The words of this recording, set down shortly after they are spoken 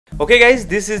Okay guys,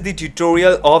 this is the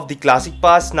tutorial of the Classic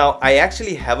Pass. Now I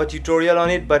actually have a tutorial on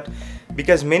it, but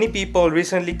because many people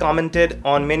recently commented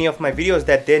on many of my videos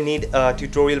that they need a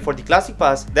tutorial for the Classic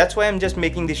Pass, that's why I'm just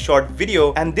making this short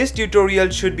video, and this tutorial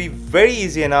should be very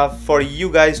easy enough for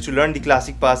you guys to learn the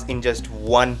Classic Pass in just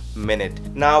 1 minute.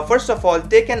 Now first of all,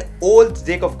 take an old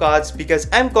deck of cards because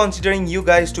I'm considering you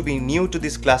guys to be new to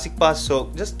this Classic Pass,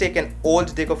 so just take an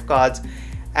old deck of cards.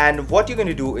 And what you're going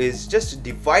to do is just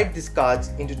divide these cards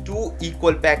into 2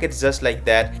 equal packets just like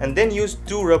that, and then use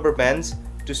 2 rubber bands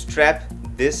to strap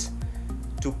this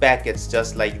 2 packets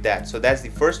just like that. So that's the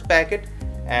first packet,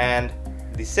 and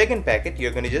the second packet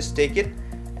you're going to just take it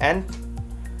and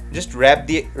just wrap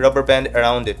the rubber band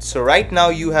around it. So right now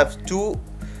you have 2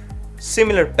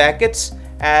 similar packets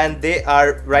and they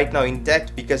are right now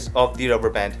intact because of the rubber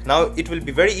band. Now it will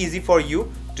be very easy for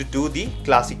you to do the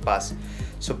Classic Pass.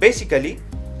 So basically,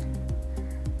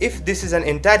 if this is an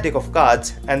entire deck of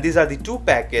cards and these are the 2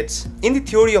 packets, in the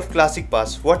theory of Classic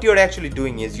Pass, what you're actually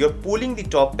doing is you're pulling the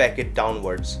top packet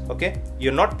downwards, okay?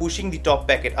 You're not pushing the top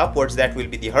packet upwards, that will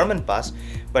be the Herman Pass,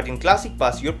 but in Classic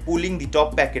Pass, you're pulling the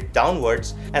top packet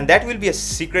downwards, and that will be a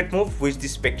secret move which the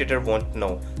spectator won't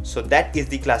know. So that is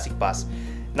the Classic Pass.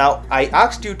 Now I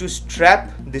asked you to strap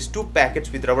these 2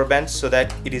 packets with rubber bands so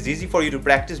that it is easy for you to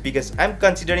practice, because I'm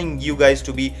considering you guys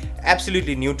to be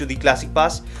absolutely new to the Classic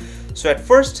Pass. So at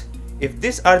first, if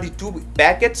these are the 2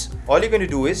 packets, all you're going to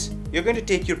do is you're going to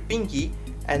take your pinky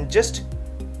and just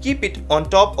keep it on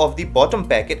top of the bottom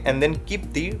packet and then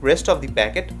keep the rest of the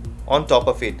packet on top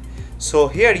of it. So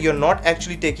here you're not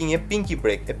actually taking a pinky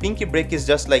break. A pinky break is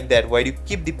just like that, where you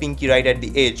keep the pinky right at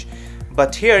the edge.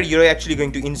 But here you're actually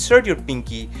going to insert your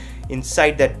pinky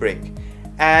inside that break.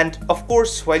 And of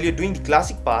course, while you're doing the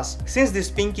Classic Pass, since this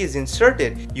pinky is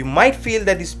inserted, you might feel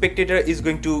that the spectator is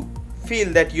going to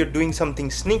feel that you're doing something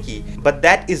sneaky, but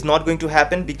that is not going to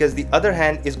happen because the other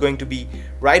hand is going to be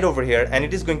right over here and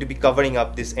it is going to be covering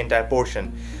up this entire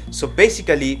portion. So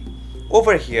basically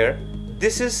over here,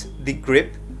 this is the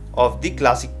grip of the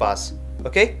Classic Pass.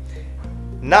 Okay,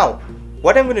 now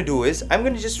what I'm going to do is I'm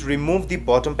going to just remove the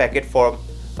bottom packet for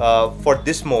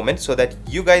this moment so that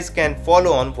you guys can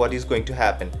follow on what is going to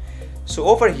happen. So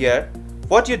over here,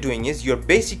 what you're doing is you're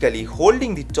basically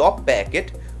holding the top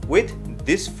packet with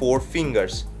these 4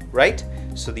 fingers, right?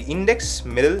 So the index,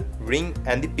 middle, ring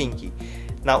and the pinky.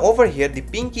 Now over here, the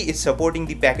pinky is supporting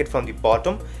the packet from the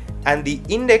bottom and the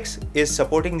index is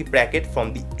supporting the packet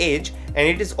from the edge, and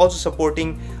it is also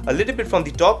supporting a little bit from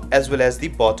the top as well as the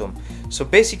bottom. So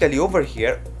basically over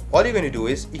here, all you're going to do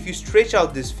is if you stretch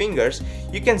out these fingers,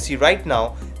 you can see right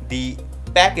now the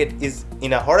packet is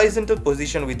in a horizontal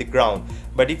position with the ground,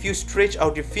 but if you stretch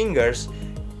out your fingers,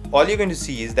 all you're going to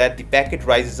see is that the packet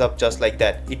rises up just like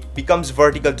that. It becomes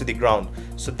vertical to the ground.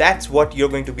 So that's what you're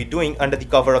going to be doing under the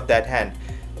cover of that hand.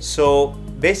 So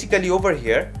basically over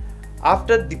here,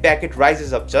 after the packet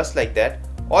rises up just like that,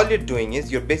 all you're doing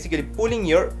is you're basically pulling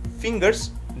your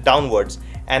fingers downwards.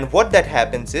 And what that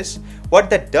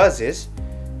does is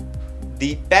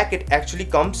the packet actually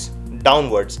comes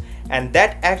downwards, and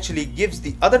that actually gives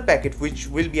the other packet, which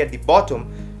will be at the bottom,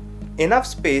 enough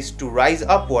space to rise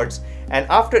upwards. And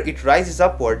after it rises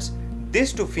upwards,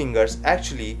 these 2 fingers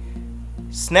actually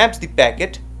snaps the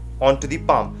packet onto the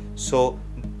palm. So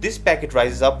this packet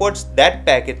rises upwards, that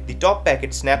packet, the top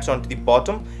packet, snaps onto the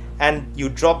bottom, and you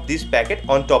drop this packet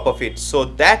on top of it. So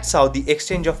that's how the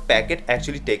exchange of packet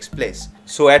actually takes place.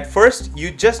 So at first,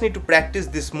 you just need to practice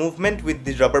this movement with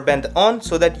the rubber band on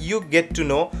so that you get to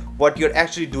know what you're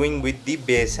actually doing with the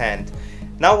base hand.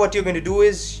 Now what you're going to do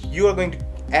is you are going to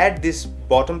add this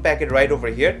bottom packet right over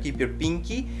here, keep your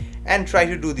pinky and try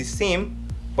to do the same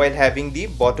while having the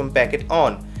bottom packet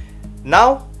on.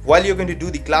 Now while you're going to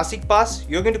do the Classic Pass,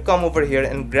 you're going to come over here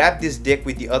and grab this deck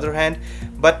with the other hand,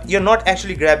 but you're not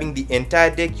actually grabbing the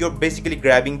entire deck, you're basically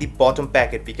grabbing the bottom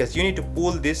packet because you need to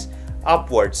pull this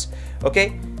upwards.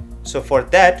 Okay, so for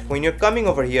that, when you're coming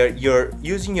over here, you're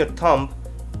using your thumb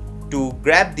to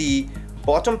grab the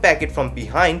bottom packet from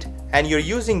behind, and you're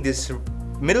using this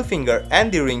middle finger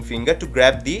and the ring finger to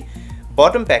grab the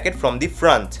bottom packet from the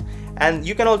front. And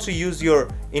you can also use your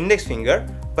index finger,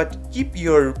 but keep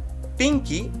your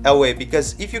pinky away,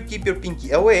 because if you keep your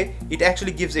pinky away, it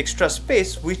actually gives extra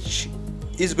space which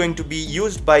is going to be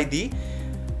used by the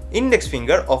index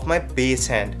finger of my base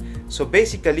hand. So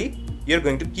basically you're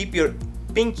going to keep your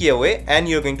pinky away and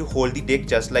you're going to hold the deck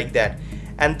just like that.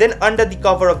 And then under the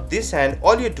cover of this hand,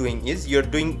 all you're doing is you're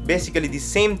doing basically the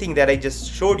same thing that I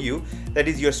just showed you. That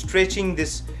is, you're stretching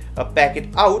this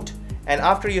packet out, and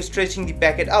after you're stretching the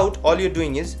packet out, all you're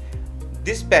doing is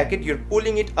this packet, you're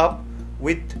pulling it up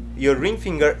with your ring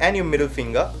finger and your middle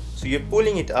finger So you're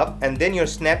pulling it up and then you're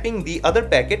snapping the other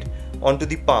packet onto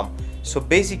the palm. So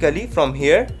basically from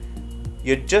here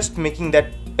you're just making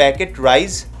that packet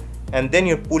rise, and then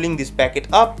you're pulling this packet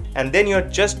up, and then you're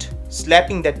just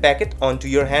slapping that packet onto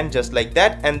your hand just like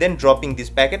that, and then dropping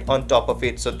this packet on top of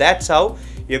it. So that's how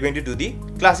you're going to do the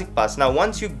classic pass. Now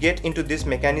once you get into this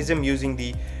mechanism using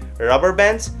the rubber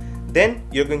bands, then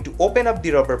you're going to open up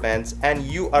the rubber bands and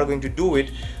you are going to do it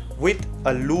with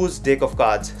a loose deck of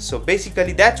cards. So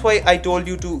basically that's why I told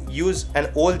you to use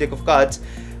an old deck of cards,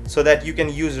 so that you can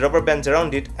use rubber bands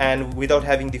around it and without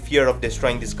having the fear of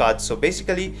destroying these cards. So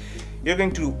basically you're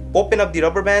going to open up the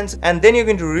rubber bands and then you're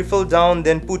going to riffle down,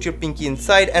 then put your pinky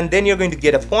inside, and then you're going to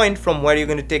get a point from where you're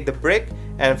going to take the break,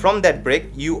 and from that break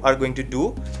you are going to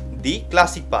do the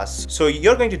classic pass. So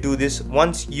you're going to do this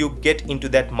once you get into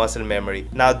that muscle memory.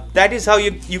 Now that is how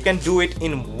you can do it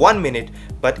in 1 minute,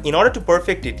 but in order to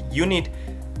perfect it you need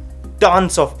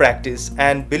tons of practice,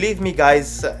 and believe me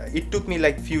guys, it took me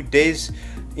like few days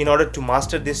in order to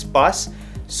master this pass.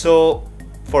 So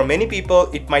for many people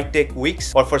it might take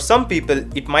weeks, or for some people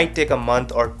it might take a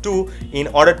month or two in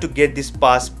order to get this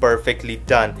pass perfectly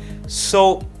done.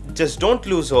 So just don't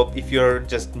lose hope. If you're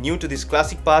just new to this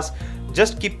classic pass,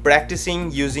 just keep practicing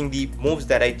using the moves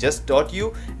that I just taught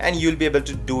you and you'll be able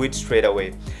to do it straight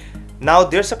away. Now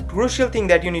there's a crucial thing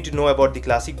that you need to know about the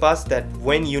classic pass, that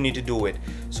when you need to do it.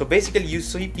 So basically you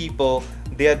see people,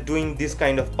 they are doing this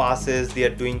kind of passes, they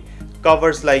are doing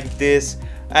covers like this,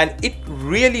 and it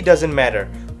really doesn't matter.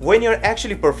 When you're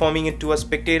actually performing it to a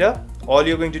spectator, all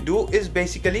you're going to do is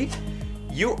basically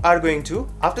you are going to,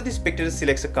 after the spectator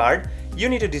selects a card, you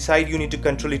need to decide you need to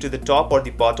control it to the top or the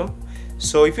bottom.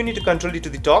 So if you need to control it to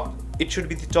the top, it should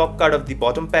be the top card of the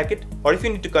bottom packet, or if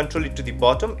you need to control it to the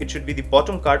bottom, it should be the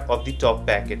bottom card of the top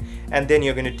packet, and then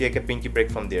you're going to take a pinky break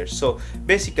from there. So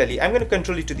basically I'm going to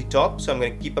control it to the top, so I'm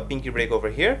going to keep a pinky break over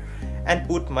here and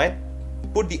put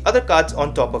the other cards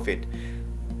on top of it.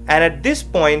 And at this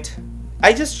point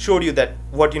I just showed you that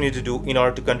what you need to do in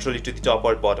order to control it to the top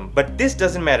or bottom, but this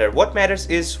doesn't matter. What matters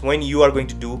is when you are going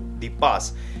to do the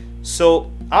pass.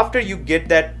 So after you get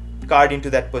that card into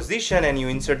that position and you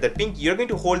insert that pinky, you're going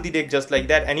to hold the deck just like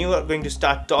that, and you are going to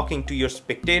start talking to your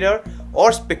spectator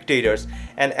or spectators,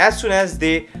 and as soon as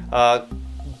they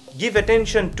give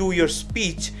attention to your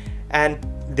speech and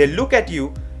they look at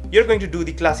you, you're going to do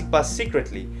the classic pass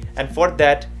secretly. And for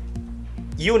that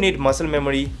you need muscle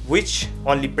memory, which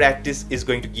only practice is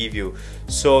going to give you.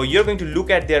 So you're going to look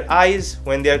at their eyes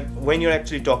when you're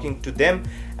actually talking to them,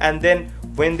 and then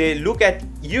when they look at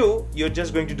you, you're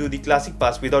just going to do the classic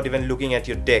pass without even looking at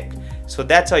your deck. So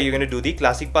that's how you're going to do the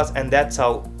classic pass, and that's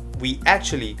how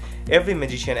every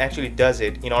magician actually does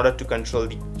it in order to control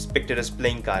the spectator's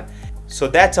playing card. So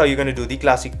that's how you're going to do the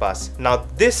classic pass. Now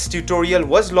this tutorial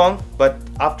was long, but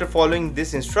after following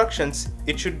these instructions,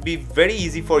 it should be very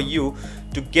easy for you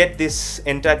to get this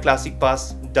entire classic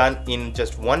pass done in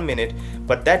just 1 minute.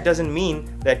 But that doesn't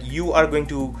mean that you are going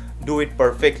to do it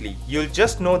perfectly. You'll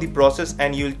just know the process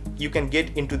and you can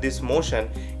get into this motion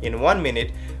in 1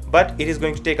 minute, but it is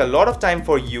going to take a lot of time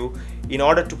for you in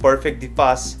order to perfect the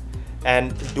pass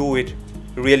and do it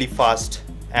really fast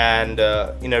and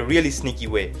in a really sneaky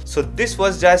way. So this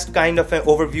was just kind of an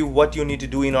overview what you need to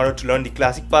do in order to learn the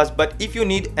classic pass. But if you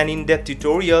need an in-depth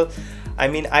tutorial, I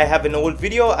mean, I have an old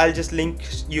video, I'll just link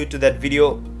you to that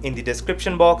video in the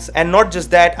description box. And not just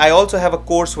that, I also have a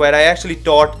course where I actually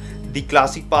taught the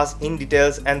classic pass in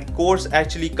details, and the course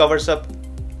actually covers up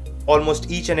almost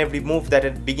each and every move that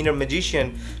a beginner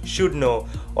magician should know,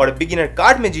 or a beginner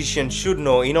card magician should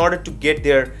know, in order to get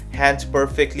their hands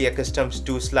perfectly accustomed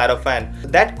to sleight of hand.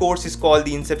 That course is called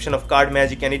The Inception of Card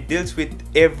Magic, and it deals with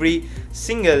every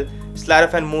single sleight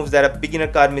of hand moves that a beginner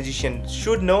card magician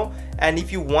should know. And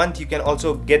if you want, you can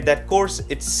also get that course.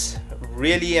 It's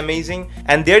really amazing,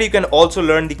 and there you can also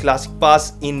learn the classic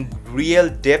pass in real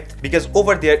depth, because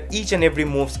over there each and every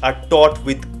moves are taught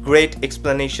with great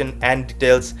explanation and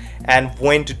details, and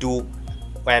when to do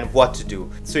and what to do.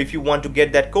 So if you want to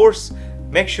get that course,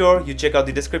 make sure you check out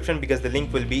the description, because the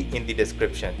link will be in the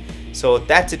description. So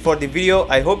that's it for the video.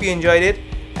 I hope you enjoyed it,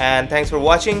 and thanks for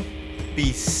watching.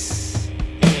 Peace.